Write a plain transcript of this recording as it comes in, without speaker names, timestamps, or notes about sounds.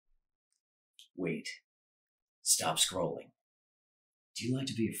Wait. Stop scrolling. Do you like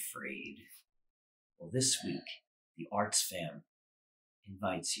to be afraid? Well, this week, the ArtsFam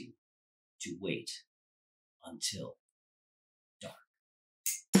invites you to wait until dark.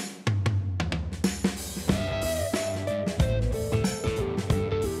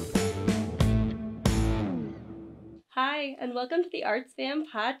 Hi, and welcome to the ArtsFam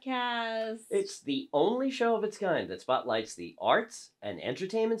Podcast. It's the only show of its kind that spotlights the arts and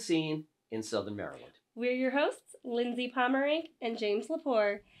entertainment scene in Southern Maryland. We're your hosts, Lindsey Pommerenck and James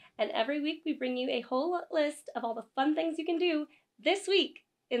LePore, and every week we bring you a whole list of all the fun things you can do this week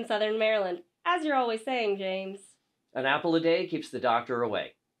in Southern Maryland, as you're always saying, James. An apple a day keeps the doctor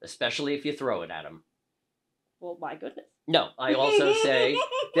away, especially if you throw it at him. Well, my goodness. No, I also say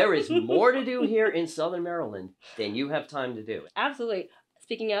there is more to do here in Southern Maryland than you have time to do. Absolutely.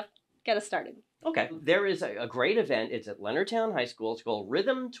 Speaking of, get us started. Okay, there is a great event. It's at Leonardtown High School. It's called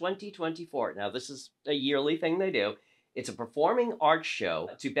Rhythm 2024. Now, this is a yearly thing they do. It's a performing arts show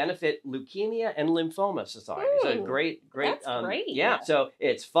to benefit Leukemia and Lymphoma Society. So great. That's great. Yeah, so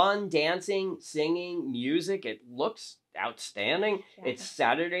it's fun, dancing, singing, music. It looks outstanding. Yeah. It's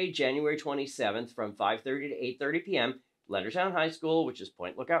Saturday, January 27th from 5:30 to 8:30 p.m. Leonardtown High School, which is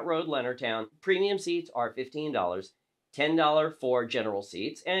Point Lookout Road, Leonardtown. Premium seats are $15, $10 for general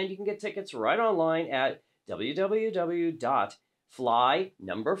seats, and you can get tickets right online at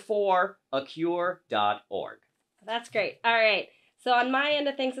www.fly4acure.org. That's great. All right. So on my end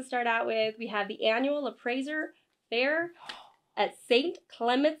of things to start out with, we have the annual Appraiser Fair at St.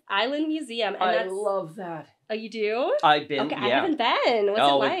 Clements Island Museum. And I love that. Oh, you do? I've been, Okay, yeah. I haven't been.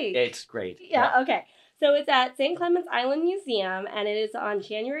 What's it like? It's great. Yeah, okay. So it's at St. Clements Island Museum, and it is on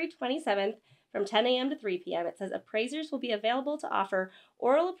January 27th from 10 a.m. to 3 p.m. It says appraisers will be available to offer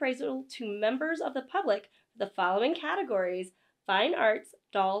oral appraisal to members of the public for the following categories: fine arts,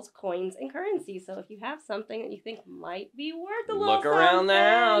 dolls, coins, and currency. So if you have something that you think might be worth a little Look around the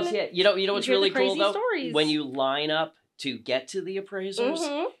house. something, Yeah. You know what's hear the really cool, crazy though? stories. When you line up to get to the appraisers,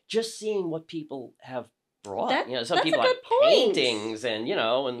 Mhm. just seeing what people have brought. Some that's people a have good point. paintings and,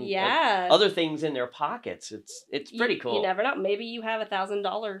 and Yeah. other things in their pockets. It's pretty cool. You never know. Maybe you have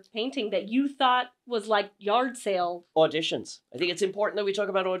 $1,000 painting that you thought was like yard sale. Auditions. I think it's important that we talk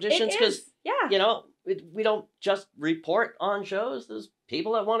about auditions It because, is. Yeah. we don't just report on shows. There's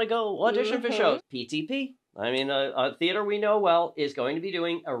people that want to go audition for Mhm. shows. PTP. I mean, a theater we know well is going to be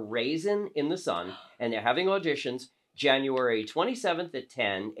doing A Raisin in the Sun, and they're having auditions January 27th at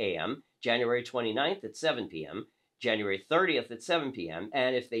 10 a.m., January 29th at 7 p.m., January 30th at 7 p.m.,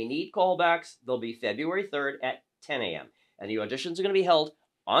 and if they need callbacks, they'll be February 3rd at 10 a.m. And the auditions are going to be held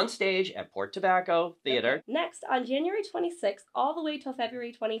on stage at Port Tobacco Theater. Okay. Next, on January 26th, all the way till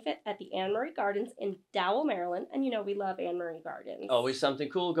February 25th at the Anne Marie Gardens in Dowell, Maryland. And we love Anne Marie Gardens. Always something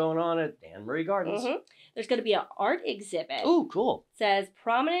cool going on at Anne Marie Gardens. Mm-hmm. There's going to be an art exhibit. Ooh, cool. It says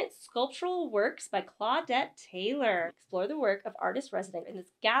Prominent Sculptural Works by Claudette Taylor. Explore the work of artists resident in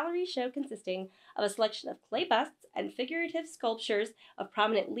this gallery show consisting of a selection of clay busts and figurative sculptures of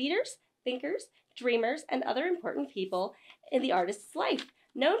prominent leaders, thinkers, dreamers, and other important people in the artist's life.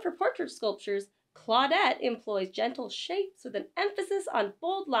 Known for portrait sculptures, Claudette employs gentle shapes with an emphasis on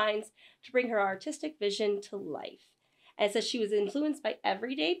bold lines to bring her artistic vision to life. And it says she was influenced by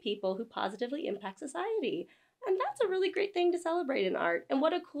everyday people who positively impact society. And that's a really great thing to celebrate in art. And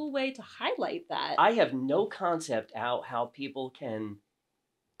what a cool way to highlight that. I have no concept how people can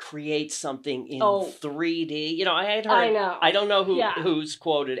create something in 3D. I had heard. I know. I don't know who's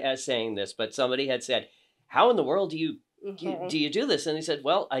quoted as saying this, but somebody had said, "How in the world do you do this?" And he said,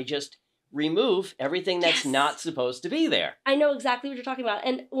 "Well, I just remove everything that's not supposed to be there." I know exactly what you're talking about.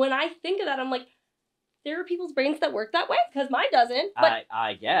 And when I think of that, I'm like, there are people's brains that work that way because mine doesn't. But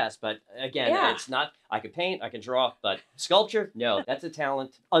I guess, but again, it's not. I can paint, I can draw, but sculpture, no, that's a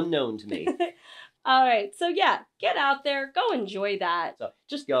talent unknown to me. All right, so get out there, go enjoy that. So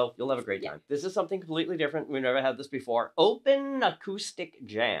just go, you'll have a great time. This is something completely different. We've never had this before. Open acoustic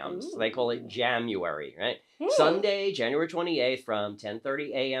jams. Ooh. They call it January, right? Sunday, January 28th from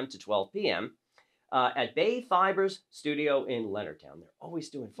 10:30 a.m. to 12 p.m. At Bay Fibers Studio in Leonardtown. They're always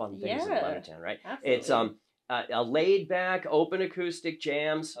doing fun things in Leonardtown, right? Absolutely. It's a laid-back, open acoustic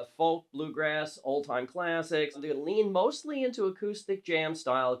jams, folk, bluegrass, old-time classics. They lean mostly into acoustic jam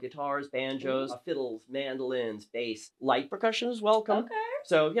style, guitars, banjos, fiddles, mandolins, bass. Light percussion is welcome. Okay.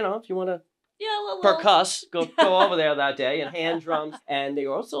 So, if you want to little percuss, go over there that day, and hand drums. And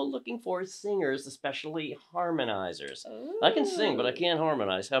they're also looking for singers, especially harmonizers. Ooh. I can sing, but I can't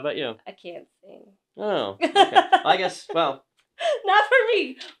harmonize. How about you? I can't sing. Oh, okay. I guess, well... Not for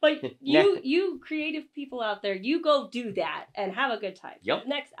me, but you creative people out there, you go do that and have a good time. Yep.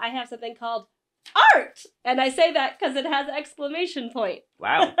 Next, I have something called art! And I say that because it has an exclamation point.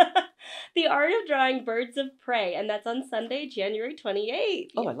 Wow. The Art of Drawing Birds of Prey, and that's on Sunday, January 28th.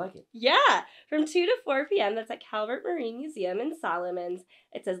 Oh, I like it. Yeah, from 2 to 4 p.m. That's at Calvert Marine Museum in Solomons.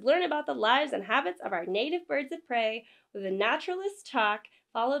 It says, learn about the lives and habits of our native birds of prey with a naturalist talk,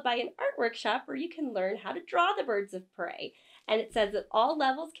 followed by an art workshop where you can learn how to draw the birds of prey. And it says that all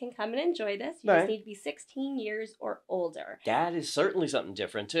levels can come and enjoy this. You just need to be 16 years or older. That is certainly something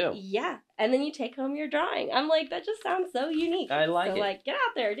different, too. Yeah. And then you take home your drawing. I'm like, that just sounds so unique. I like it. So, like, get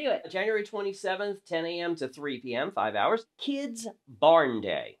out there, do it. January 27th, 10 a.m. to 3 p.m., 5 hours. Kids Barn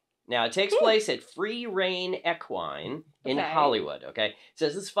Day. Now, it takes place at Free Rein Equine in Hollywood, okay? It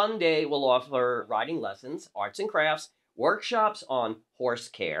says this fun day will offer riding lessons, arts and crafts, workshops on horse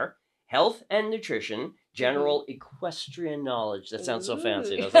care, health and nutrition, general equestrian knowledge. That sounds so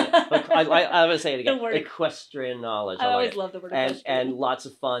fancy, doesn't it? But I want to say it again. Equestrian knowledge. I always love the word equestrian. And lots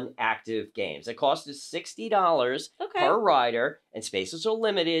of fun, active games. The cost is $60 per rider, and spaces are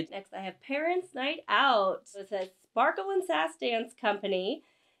limited. Next, I have Parents' Night Out. So it says Sparkle and Sass Dance Company.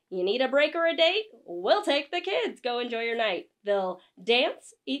 You need a break or a date? We'll take the kids. Go enjoy your night. They'll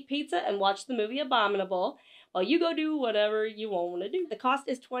dance, eat pizza, and watch the movie Abominable while you go do whatever you want to do. The cost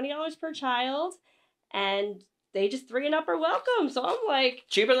is $20 per child, and ages 3 and up are welcome. So I'm like...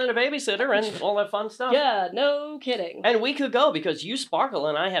 cheaper than a babysitter and all that fun stuff. Yeah, no kidding. And we could go because you sparkle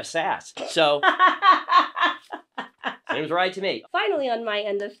and I have sass. So... seems right to me. Finally, on my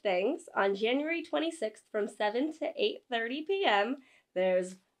end of things, on January 26th from 7 to 8:30 p.m.,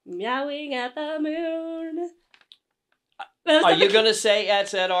 there's Meowing at the Moon. Are you going to say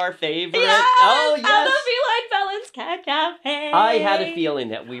it's at our favorite? Yes! Oh, yes! At the Feline Felons Cat Cafe. I had a feeling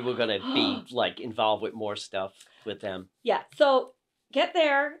that we were going to be, like, involved with more stuff with them. Yeah, so get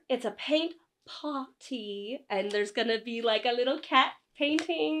there. It's a paint party, and there's going to be, like, a little cat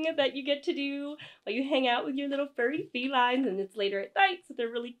painting that you get to do while you hang out with your little furry felines, and it's later at night, so they're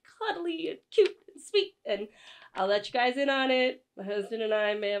really cuddly and cute and sweet, and I'll let you guys in on it. My husband and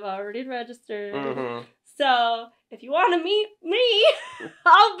I may have already registered. Mm-hmm. So, if you want to meet me,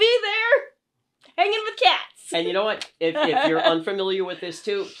 I'll be there hanging with cats. And you know what? If you're unfamiliar with this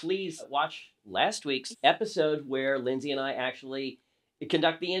too, please watch last week's episode where Lindsey and I actually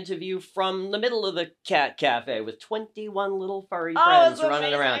conduct the interview from the middle of the cat cafe with 21 little furry friends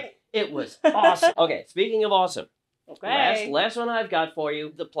running around. It was awesome. Okay, speaking of awesome. Okay. Last one I've got for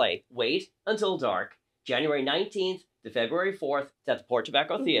you, the play, Wait Until Dark, January 19th to February 4th. It's at the Port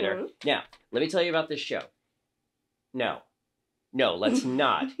Tobacco Theater. Mm-hmm. Now, let me tell you about this show. No, let's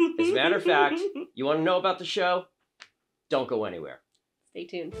not. As a matter of fact, you want to know about the show? Don't go anywhere. Stay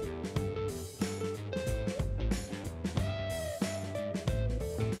tuned.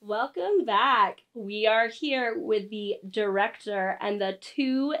 Welcome back. We are here with the director and the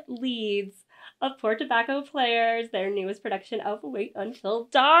 2 leads of Port Tobacco Players, their newest production of Wait Until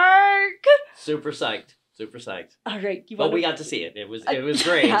Dark. Super psyched. All right. But we got to see it. It was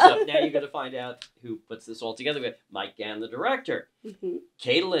great. So now you're going to find out who puts this all together. We have Mike Gahan, the director. Mm-hmm.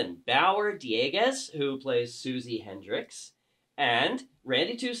 Kaitelyn, Bauer, Dieguez, who plays Susie Hendricks. And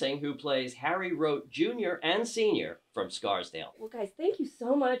Randy Tusing, who plays Harry Rote Jr. and Sr. from Scarsdale. Well, guys, thank you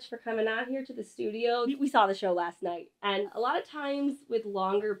so much for coming out here to the studio. We saw the show last night. And a lot of times with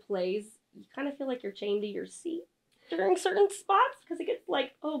longer plays, you kind of feel like you're chained to your seat during certain spots because it gets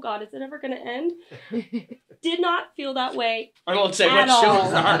like, oh God, is it ever going to end? Did not feel that way. I won't say what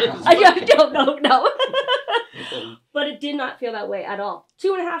shows are. I don't know, no. But it did not feel that way at all.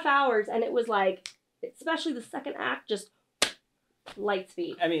 2.5 hours, and it was like, especially the second act, just light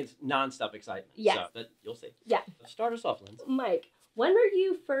speed. I mean, it's nonstop excitement. Yes. So that, you'll see. Yeah. Start us off, Lindsey. Mike, when were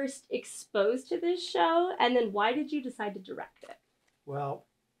you first exposed to this show, and then why did you decide to direct it? Well,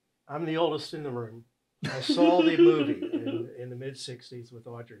 I'm the oldest in the room. I saw the movie in the mid-'60s with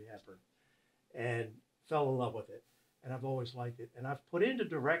Audrey Hepburn and fell in love with it. And I've always liked it. And I've put in to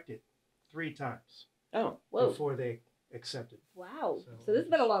direct it 3 times before they accepted. Wow. So this has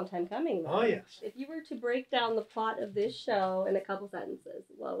been a long time coming, then. Oh, yes. If you were to break down the plot of this show in a couple sentences,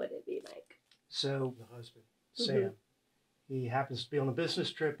 what would it be, Mike? So the husband, Sam, he happens to be on a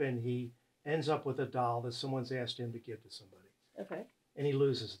business trip and he ends up with a doll that someone's asked him to give to somebody. Okay. And he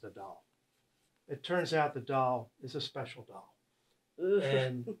loses the doll. It turns out the doll is a special doll.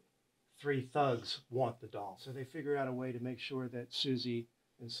 And 3 thugs want the doll. So they figure out a way to make sure that Susie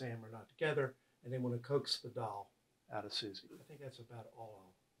and Sam are not together, and they want to coax the doll out of Susie. I think that's about all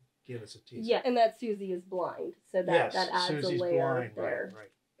I'll give as a teaser. Yeah, and that Susie is blind. So that adds Susie's a layer blind, there.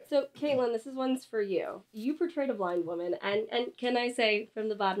 Right. So, Kaitelyn, this one's for you. You portrayed a blind woman, and can I say from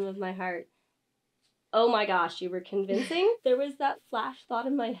the bottom of my heart, oh my gosh, you were convincing. There was that flash thought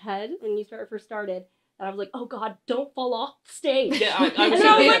in my head when you first started. And I was like, oh God, don't fall off stage. Yeah, I was and then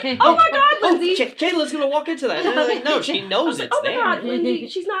I was like, oh my God, Lindsey. Kaitelyn's going to walk into that. And I'm like, no, she knows it's oh my there. God, Lindsey,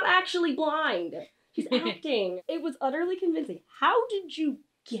 she's not actually blind. She's acting. It was utterly convincing. How did you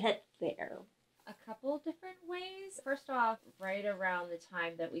get there? A couple different ways. First off, right around the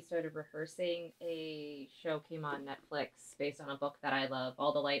time that we started rehearsing, a show came on Netflix based on a book that I love,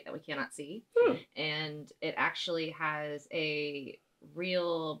 All the Light That We Cannot See. And it actually has a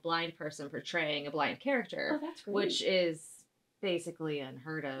real blind person portraying a blind character, Oh, that's great. which is basically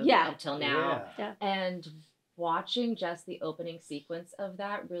unheard of Yeah. up till now. Yeah. And watching just the opening sequence of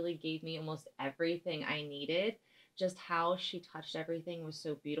that really gave me almost everything I needed. Just how she touched everything was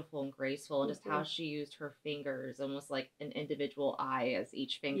so beautiful and graceful, and just how she used her fingers, almost like an individual eye as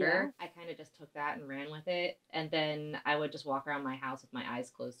each finger. I kind of just took that and ran with it, and then I would just walk around my house with my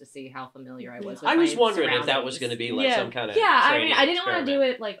eyes closed to see how familiar I was with I was my wondering if that was surroundings. going to be like some kind of I mean, I didn't to want to do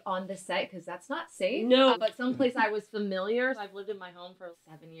it like on the set because that's not safe. No. But someplace I was familiar. I've lived in my home for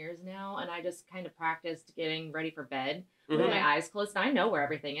 7 years now, and I just kind of practiced getting ready for bed with my eyes closed. And I know where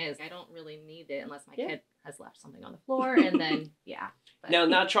everything is. I don't really need it unless my kid has left something on the floor, and then But. Now,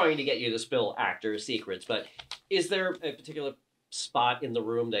 not trying to get you to spill actor secrets, but is there a particular spot in the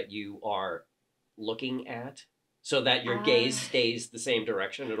room that you are looking at so that your gaze stays the same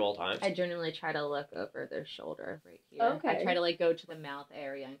direction at all times? I generally try to look over their shoulder right here. Okay. I try to like go to the mouth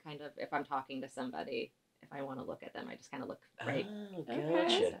area and kind of, if I'm talking to somebody, if I want to look at them, I just kind of look right. Oh,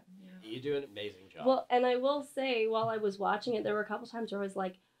 gotcha. Okay. You do an amazing job. Well, and I will say, while I was watching it, there were a couple times where I was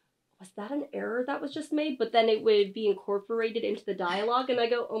like, was that an error that was just made? But then it would be incorporated into the dialogue, and I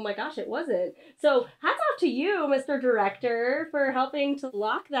go, oh my gosh, it wasn't. So hats off to you, Mr. Director, for helping to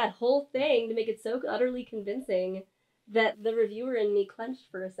lock that whole thing to make it so utterly convincing that the reviewer in me clenched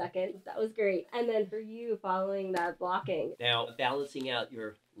for a second. That was great. And then for you following that blocking. Now, balancing out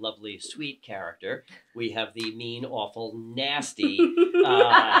your lovely, sweet character, we have the mean, awful, nasty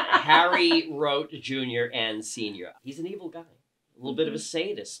Harry Rote Jr. and Sr. He's an evil guy. A little bit of a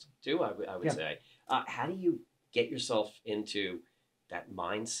sadist, too, I would say. How do you get yourself into that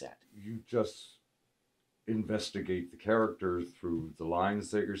mindset? You just investigate the character through the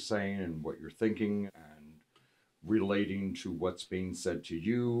lines that you're saying and what you're thinking and relating to what's being said to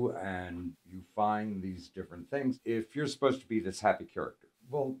you, and you find these different things. If you're supposed to be this happy character,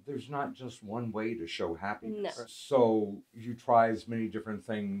 well, there's not just one way to show happiness. No. So you try as many different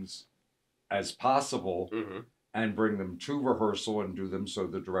things as possible and bring them to rehearsal and do them so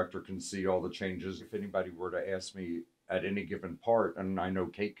the director can see all the changes. If anybody were to ask me at any given part, and I know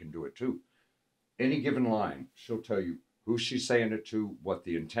Kate can do it too, any given line, she'll tell you who she's saying it to, what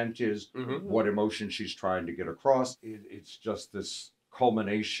the intent is, what emotion she's trying to get across. It's just this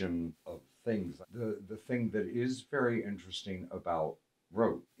culmination of things. The thing that is very interesting about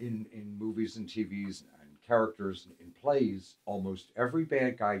Rote in movies and TVs and characters in plays, almost every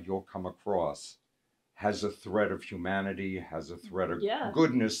bad guy you'll come across has a thread of humanity, has a thread of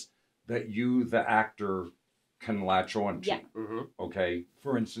goodness that you, the actor, can latch on to. Okay?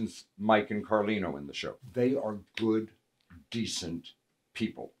 For instance, Mike and Carlino in the show. They are good, decent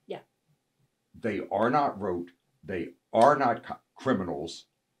people. They are not Rote. They are not criminals.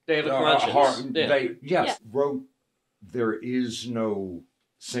 They have a conscience. Rote, there is no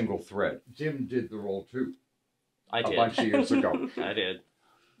single thread. Jim did the role too. I did. A bunch of years ago. I did.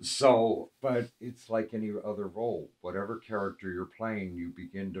 So, but it's like any other role. Whatever character you're playing, you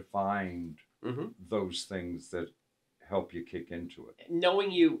begin to find those things that help you kick into it.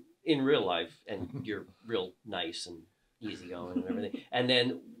 Knowing you in real life, and you're real nice and easygoing and everything, and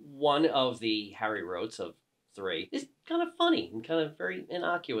then one of the Harry Rotes of 3 is kind of funny and kind of very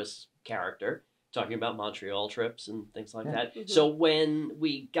innocuous character, talking about Montreal trips and things like that. So when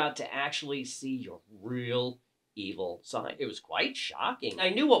we got to actually see your real evil side, it was quite shocking. I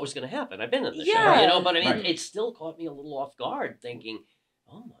knew what was going to happen. I've been in the show, but I mean, it still caught me a little off guard, thinking,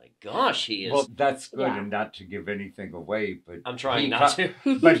 oh my gosh, he is... Well, that's good, and not to give anything away, but... I'm trying not to.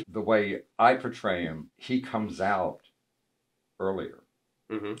 But the way I portray him, he comes out earlier.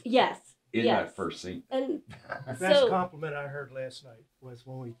 Yes. In that first scene. And the best compliment I heard last night was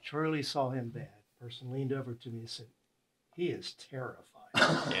when we truly saw him bad. A person leaned over to me and said, he is terrified.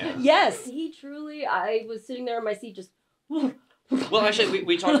 Yes, he truly, I was sitting there in my seat just... Well, actually,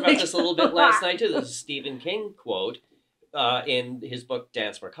 we talked about this a little bit last night, too. This is a Stephen King quote in his book,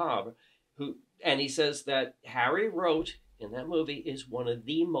 Dance Macabre, and he says that Harry Rote in that movie is one of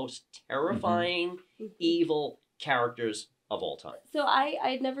the most terrifying, evil characters of all time. So I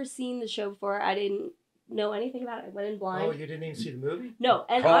had never seen the show before. I didn't know anything about it. I went in blind. Oh, you didn't even see the movie? No,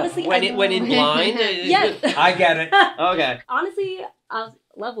 and Oh, honestly, When in blind? Yes. I get it. Okay. Honestly, I'll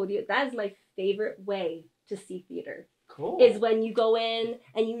level with you. That is my favorite way to see theater. Cool. Is when you go in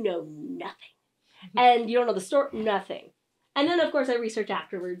and you know nothing, and you don't know the story, nothing. And then, of course, I research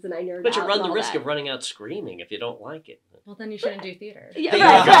afterwards and I nerd But you out run and the all risk that. of running out screaming if you don't like it. Well, then you shouldn't do theater. Yeah,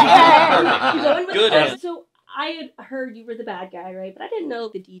 Yeah. right. Yeah. You go in with Good the- answer. So I had heard you were the bad guy, right? But I didn't know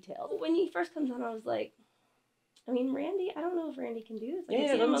the details. When he first comes on, I was like, I mean, Randy, I don't know if Randy can do this. I can Yeah,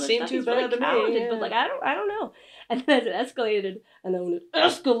 see it him on doesn't other seem stuff. too He's really bad to me, talented, yeah. But like, I don't know. And then as it escalated, and then when it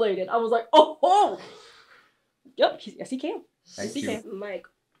escalated, I was like, oh. Yep, yes, he can. Thank Yes, he you. can. Mike,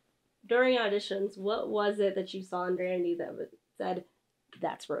 during auditions, what was it that you saw in Randy that said,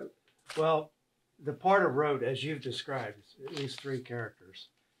 that's Road? Well, the part of Road, as you've described, is at least 3 characters,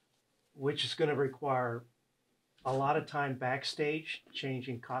 which is going to require a lot of time backstage,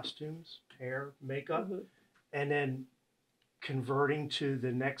 changing costumes, hair, makeup, Mhm. and then converting to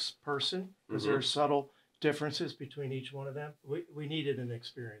the next person, because there Mhm. are subtle differences between each one of them. We needed an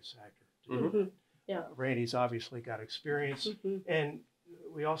experienced actor. to do Mhm. that. Randy's obviously got experience, Mhm. and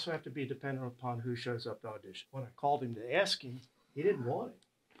we also have to be dependent upon who shows up to audition. When I called him to ask him, he didn't want it.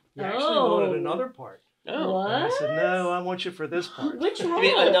 He actually wanted Oh. another part. Oh. What? And I said, no, I want you for this part. Which You role?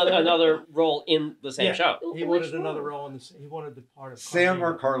 mean another role in the same Yeah. show? He Which wanted another role? role in the. He wanted the part of Sam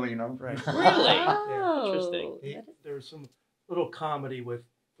or Carlino. Carlino. Right. Really? Oh, Interesting. There was some little comedy with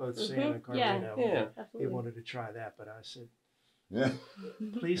both Sam and Mhm. Yeah. Carlino. Yeah. He Absolutely. wanted to try that, but I said, Yeah.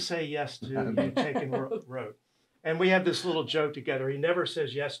 please say yes to you taking Road. And we have this little joke together. He never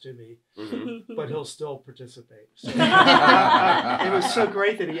says yes to me, Mhm. but he'll still participate. So, it was so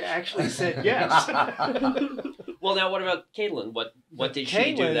great that he actually said yes. Well, now what about Kaitelyn? What did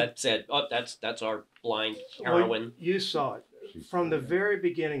she do Kaitelyn- that said, oh, that's our blind Well, heroine? you saw it from the very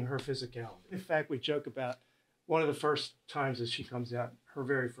beginning. Her physicality. In fact, we joke about one of the first times that she comes out. Her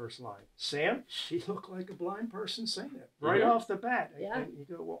very first line, Sam. She looked like a blind person saying it right Mhm. off the bat. Yeah. And you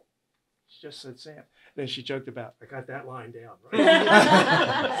go, well, she just said Sam. Then she joked about, I got that line down. It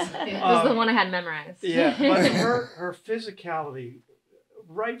Right? was the one I had memorized. Yeah, but her physicality,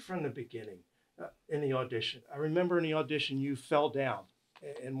 right from the beginning, in the audition. I remember in the audition you fell down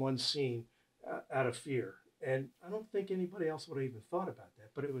in one scene out of fear, and I don't think anybody else would have even thought about that.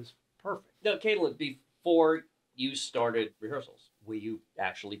 But it was perfect. Now, Kaitelyn, before you started rehearsals, were you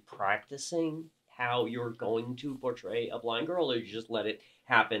actually practicing how you're going to portray a blind girl, or you just let it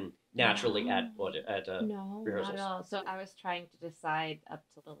happen naturally at No, rehearsals? not at all. So I was trying to decide up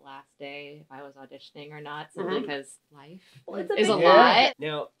till the last day if I was auditioning or not, simply Mhm. because life Well, it's a is a big lot.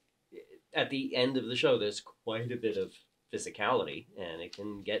 Now, at the end of the show, there's quite a bit of physicality, and it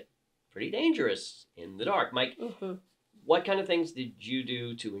can get pretty dangerous in the dark. Mike, Mhm. what kind of things did you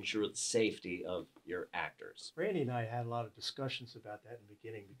do to ensure the safety of your actors? Randy and I had a lot of discussions about that in the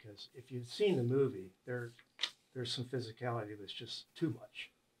beginning because if you've seen the movie, there's some physicality that's just too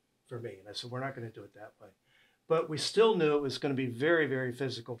much for me, and I said we're not going to do it that way. But we still knew it was going to be very, very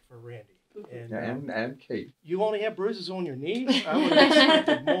physical for Randy. And And Kate. you only have bruises on your knees? I would have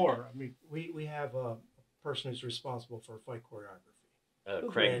expected more. I mean, we have a person who's responsible for fight choreography.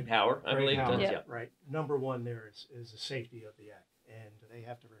 Craig And Power, I Craig believe. Howard, does, yeah. Right. Number one there is the safety of the act. And they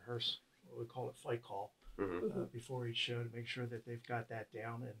have to rehearse what we call it fight call Mhm. before each show to make sure that they've got that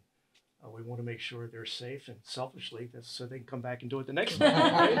down. And we want to make sure they're safe, and selfishly, that's so they can come back and do it the next time.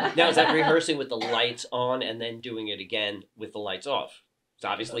 Right? Now, is that rehearsing with the lights on and then doing it again with the lights off? It's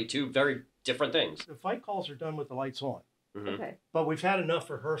obviously two very different things. The fight calls are done with the lights on. Mhm. Okay. But we've had enough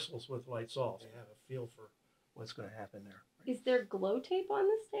rehearsals with lights off. They have a feel for what's going to happen there. Is there glow tape on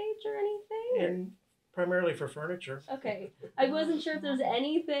the stage or anything? And primarily for furniture. Okay. I wasn't sure if there's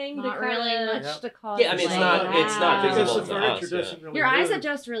anything Not to really kinda... much Yep. to cause. Yeah, I mean, it's not Because visible the to furniture us, yeah. doesn't really Your eyes move.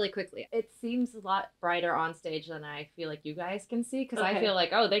 adjust really quickly. It seems a lot brighter on stage than I feel like you guys can see, because I Okay. feel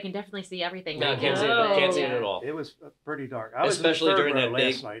like, oh, they can definitely see everything. No, right can't see it. now. Can't see it at all. It was pretty dark. I was Especially in the during third that row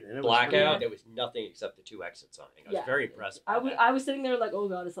big last night, and it Blackout. was There was nothing except the two exit signing. I was Yeah. very impressed. I was sitting there like, oh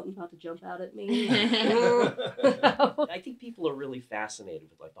god, is something about to jump out at me? I think people are really fascinated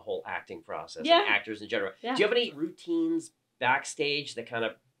with like the whole acting process Yeah. and actors in general. Yeah. Do you have any routines backstage that kind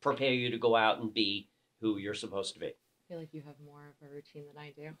of prepare you to go out and be who you're supposed to be? I feel like you have more of a routine than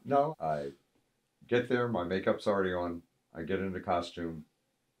I do. No, I get there, my makeup's already on, I get into costume,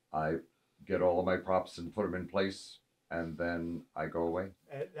 I get all of my props and put them in place, and then I go away.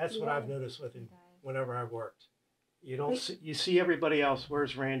 And that's what Yeah. I've noticed with him Okay. whenever I've worked. You don't see, you see everybody else.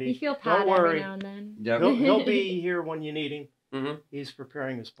 Where's Randy? You feel Don't pat every worry. now and then. Yeah, He'll be here when you need him. Mhm. He's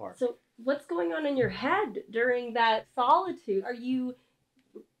preparing his part. So what's going on in your head during that solitude? Are you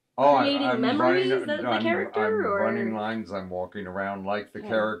creating I'm memories running, of the I'm character, or running lines. I'm walking around like the Okay.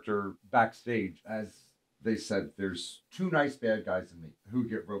 character backstage. As they said, there's two nice bad guys in me who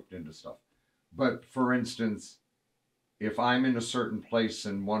get roped into stuff. But for instance, if I'm in a certain place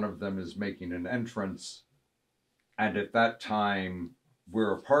and one of them is making an entrance, and at that time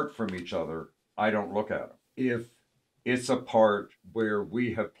we're apart from each other, I don't look at them. If it's a part where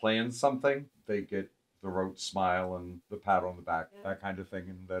we have planned something, they get the rote smile and the pat on the back, that kind of thing,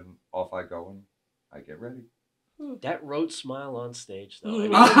 and then off I go and I get ready. That rote smile on stage, though.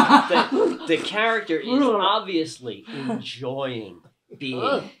 I mean, the character is obviously enjoying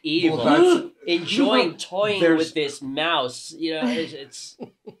being evil, Well, enjoying toying with this mouse. You know, it's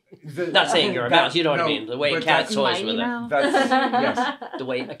not saying you're a mouse. You know what I mean? The way a cat toys with it. Yes. The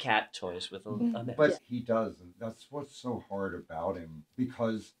way a cat toys with a mouse. But he does, and that's what's so hard about him,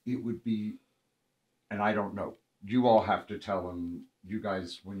 because it would be, and I don't know, you all have to tell him, you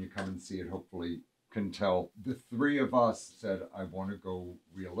guys, when you come and see it, hopefully can tell. The three of us said, I want to go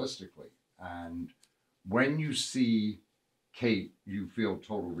realistically. And when you see Kate, you feel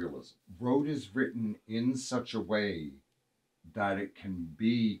total realism. Road is written in such a way that it can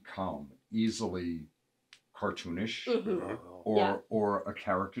become easily cartoonish or a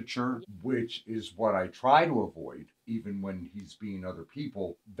caricature, which is what I try to avoid, even when he's being other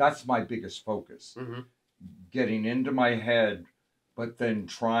people. That's my biggest focus. Getting into my head, but then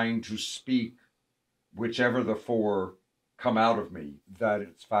trying to speak whichever the four come out of me, that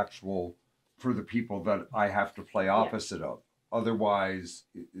it's factual for the people that I have to play opposite of. Otherwise,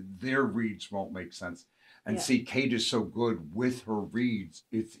 their reads won't make sense. And see, Kate is so good with her reads,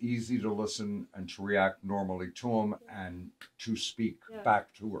 it's easy to listen and to react normally to them and to speak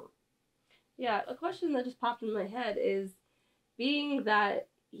back to her. Yeah, a question that just popped in my head is, being that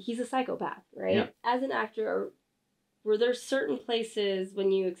he's a psychopath, right? Yeah. As an actor, were there certain places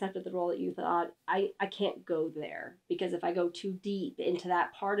when you accepted the role that you thought, I can't go there, because if I go too deep into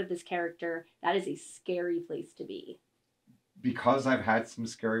that part of this character, that is a scary place to be? Because I've had some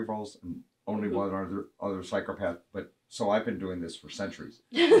scary roles and only one other psychopath, but so I've been doing this for centuries.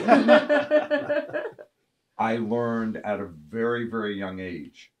 I learned at a very, very young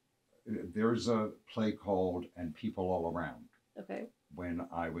age. There's a play called And People All Around. Okay. When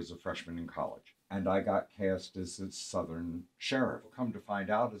I was a freshman in college. And I got cast as a Southern sheriff. Come to find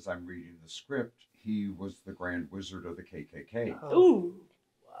out, as I'm reading the script, he was the Grand Wizard of the KKK. Ooh.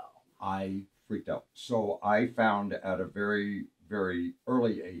 Wow. I freaked out. So I found at a very, very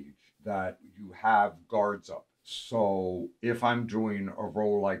early age that you have guards up. So if I'm doing a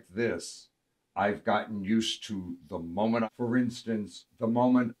role like this, I've gotten used to the moment, for instance, the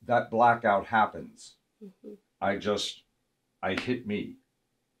moment that blackout happens, I hit me.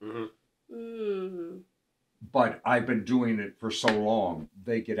 But I've been doing it for so long,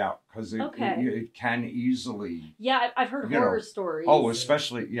 they get out, because it can easily. Yeah, I've heard horror stories. Oh,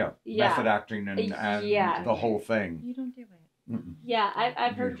 especially, method acting and the whole thing. You don't do it. Yeah,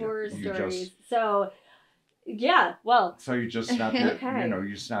 I've heard horror stories. So, yeah, well. So you just snap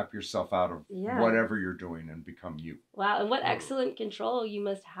you snap yourself out of whatever you're doing and become you. Wow, and what excellent control you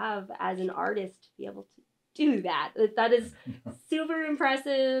must have as an artist to be able to do that. That is super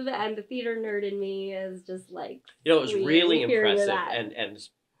impressive, and the theater nerd in me is just like, it was really impressive, and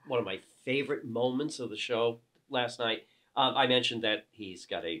one of my favorite moments of the show last night. I mentioned that he's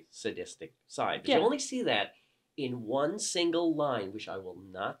got a sadistic side, but you only see that in one single line, which I will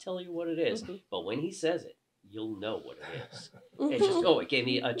not tell you what it is, but when he says it, you'll know what it is. It's just, it gave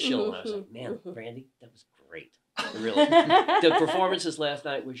me a chill, and I was like, man, Randy, that was great. Really, the performances last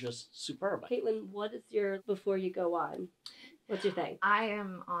night were just superb. Kaitelyn, what is your, before you go on, what's your thing? I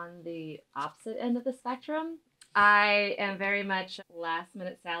am on the opposite end of the spectrum. I am very much last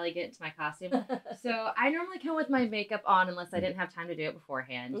minute Sally, get into my costume. So I normally come with my makeup on unless I didn't have time to do it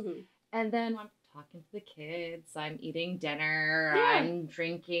beforehand. And then I'm talking to the kids, I'm eating dinner, I'm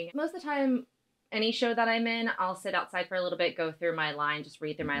drinking. Most of the time, any show that I'm in, I'll sit outside for a little bit, go through my line, just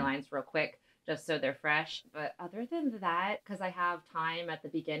read through my lines real quick, just so they're fresh. But other than that, because I have time at the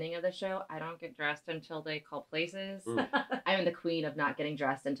beginning of the show, I don't get dressed until they call places. I'm the queen of not getting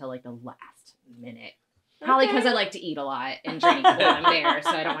dressed until like the last minute. Probably because I like to eat a lot and drink while I'm there,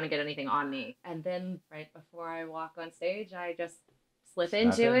 so I don't want to get anything on me. And then right before I walk on stage, I just slip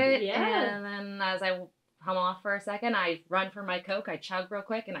into it. And then as I come off for a second, I run for my Coke, I chug real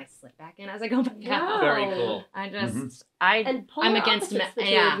quick, and I slip back in as I go back out. Very cool. I just, I'm against,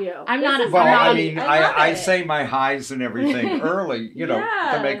 I'm not a Well, I mean, I say my highs and everything early,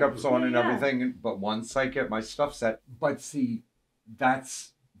 the makeup's on and everything, but once I get my stuff set, but see,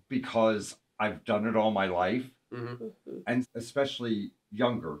 that's because I've done it all my life. And especially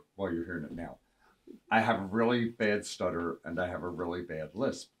younger, well, you're hearing it now, I have a really bad stutter and I have a really bad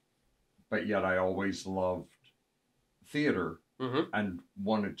lisp. But yet I always loved theater and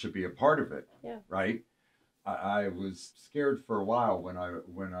wanted to be a part of it. Yeah. Right? I was scared for a while when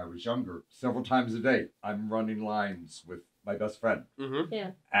I was younger. Several times a day, I'm running lines with my best friend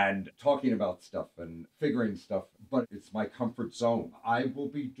Yeah. and talking about stuff and figuring stuff. But it's my comfort zone. I will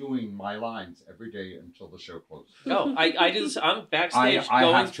be doing my lines every day until the show closes. No, I'm backstage I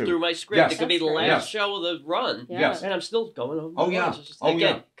going have to. through my script. Yes. It could be the That's last great. Yes. show of the run. Yeah. Yes. And I'm still going over. Oh, my yeah. lines. It's just, Oh,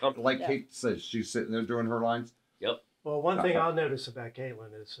 again, yeah. comfort. Like Yeah. Kate says, she's sitting there doing her lines. Yep. Well, one thing I'll notice about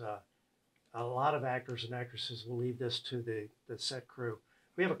Kaitelyn is a lot of actors and actresses will leave this to the set crew.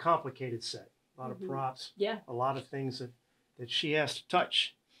 We have a complicated set, a lot of props, Yeah. a lot of things that she has to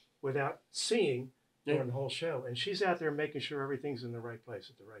touch without seeing during the whole show. And she's out there making sure everything's in the right place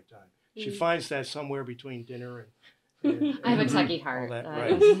at the right time. She finds that somewhere between dinner and I have a Tucky all heart. that, Uh,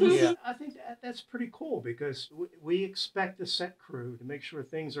 right? Yeah, I think that's pretty cool because we expect the set crew to make sure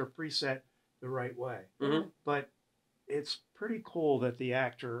things are preset the right way. But it's pretty cool that the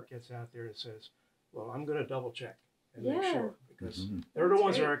actor gets out there and says, well, I'm going to double check and make Yeah. sure because they're the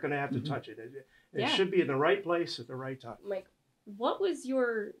ones that are going to have to touch it. It should be in the right place at the right time. Mike, what was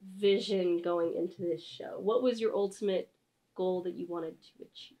your vision going into this show? What was your ultimate goal that you wanted to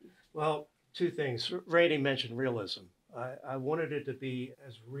achieve? Well, two things. Randy mentioned realism. I wanted it to be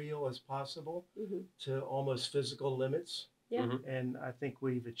as real as possible to almost physical limits. Yeah. And I think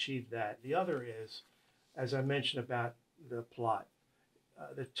we've achieved that. The other is, as I mentioned about the plot,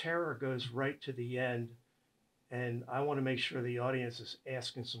 the terror goes right to the end. And I want to make sure the audience is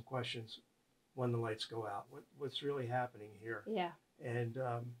asking some questions when the lights go out. What's really happening here? Yeah. And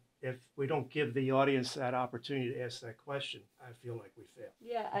if we don't give the audience that opportunity to ask that question, I feel like we fail.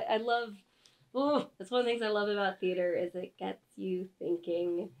 Yeah, I love, that's one of the things I love about theater is it gets you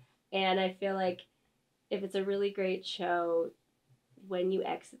thinking. And I feel like if it's a really great show, when you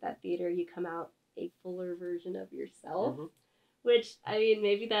exit that theater, you come out a fuller version of yourself. Which, I mean,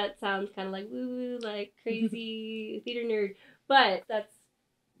 maybe that sounds kind of like woo-woo, like crazy theater nerd, but that's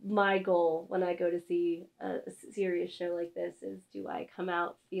my goal when I go to see a serious show like this is do I come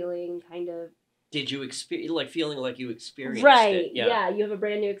out feeling kind of... Did you feeling like you experienced right, it? yeah, you have a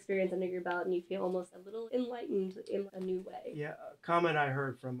brand new experience under your belt and you feel almost a little enlightened in a new way. Yeah, a comment I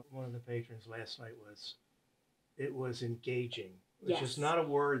heard from one of the patrons last night was, it was engaging, which is not a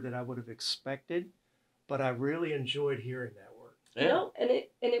word that I would have expected, but I really enjoyed hearing that word. Yeah. No, and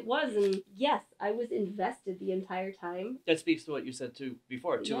it was, and yes, I was invested the entire time. That speaks to what you said too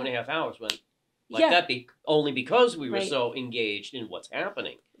before. 2.5 hours went like Yeah. that only because we were Right. so engaged in what's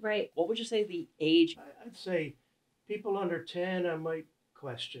happening. Right. What would you say the age? I'd say people under 10, I might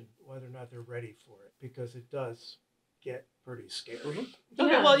question whether or not they're ready for it because it does get pretty scary. Okay,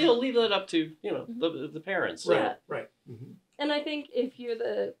 Yeah. well, leave that up to the parents. So. Yeah. Right. And I think if you're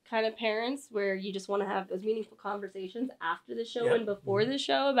the kind of parents where you just want to have those meaningful conversations after the show and before the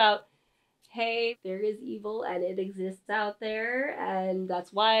show about, hey, there is evil and it exists out there, and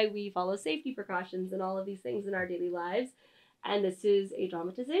that's why we follow safety precautions and all of these things in our daily lives. And this is a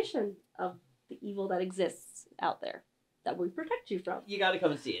dramatization of the evil that exists out there that we protect you from. You got to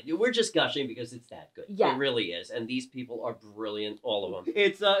come and see it. We're just gushing because it's that good. Yeah. It really is. And these people are brilliant, all of them.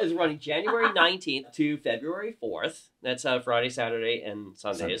 It's running January 19th to February 4th. That's Friday, Saturday, and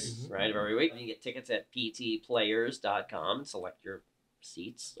Sundays, right, of every week. You can get tickets at ptplayers.com and select your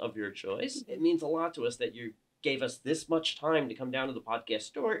seats of your choice. It means a lot to us that you gave us this much time to come down to the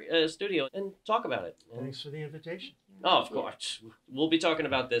podcast studio and talk about it. Thanks for the invitation. Oh, of course. We'll be talking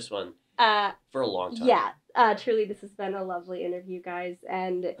about this one for a long time. Yeah, truly, this has been a lovely interview, guys,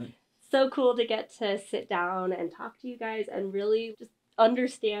 and so cool to get to sit down and talk to you guys and really just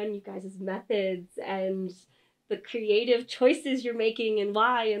understand you guys' methods and the creative choices you're making and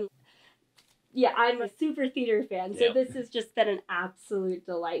why. And yeah, I'm a super theater fan, so this has just been an absolute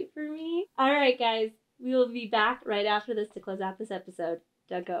delight for me. All right, guys, we will be back right after this to close out this episode.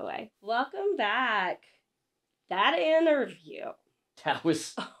 Don't go away. Welcome back. That interview. That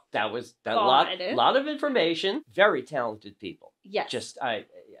was a God. lot of information. Very talented people. Yes. I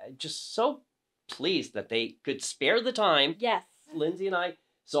just so pleased that they could spare the time. Yes. Lindsey and I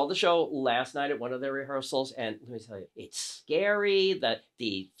saw the show last night at one of their rehearsals, and let me tell you, it's scary. That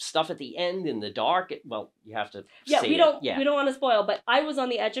the stuff at the end in the dark. You have to. See we don't. It. Yeah. We don't want to spoil, but I was on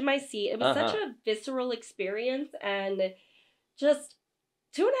the edge of my seat. It was such a visceral experience, and just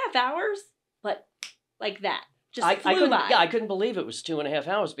 2.5 hours, but like that. Just flew by. I couldn't believe it was 2.5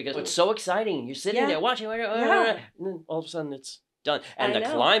 hours because it's so exciting. You're sitting there watching, and then all of a sudden it's done. And the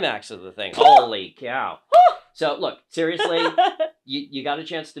climax of the thing, holy cow. So look, seriously, you got a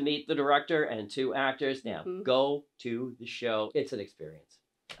chance to meet the director and 2 actors. Now go to the show. It's an experience.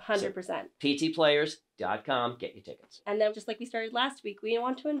 100%. So, ptplayers.com. Get your tickets. And then just like we started last week, we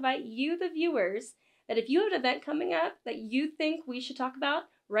want to invite you, the viewers, that if you have an event coming up that you think we should talk about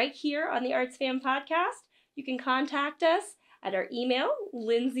right here on the ArtsFam Podcast, you can contact us at our email,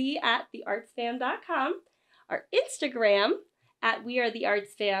 lindsey@theartsfam.com, our Instagram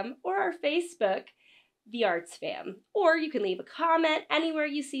 @wearetheartsfam, or our Facebook, The Arts Fam. Or you can leave a comment anywhere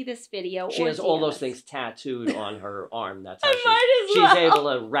you see this video. She or has all DM those us. things tattooed on her arm. That's how I she's able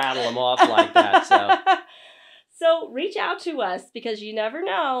to rattle them off like that. So So reach out to us because you never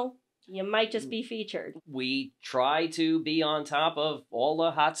know. You might just be featured. we try to be on top of all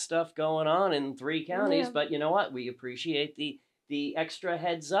the hot stuff going on in 3 counties, Yeah. but you know what? We appreciate the extra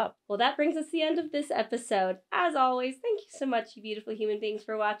heads up. Well, that brings us to the end of this episode. As always, thank you so much, you beautiful human beings,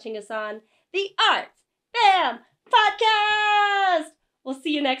 for watching us on the ArtsFam Podcast. We'll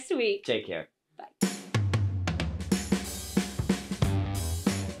see you next week. Take care.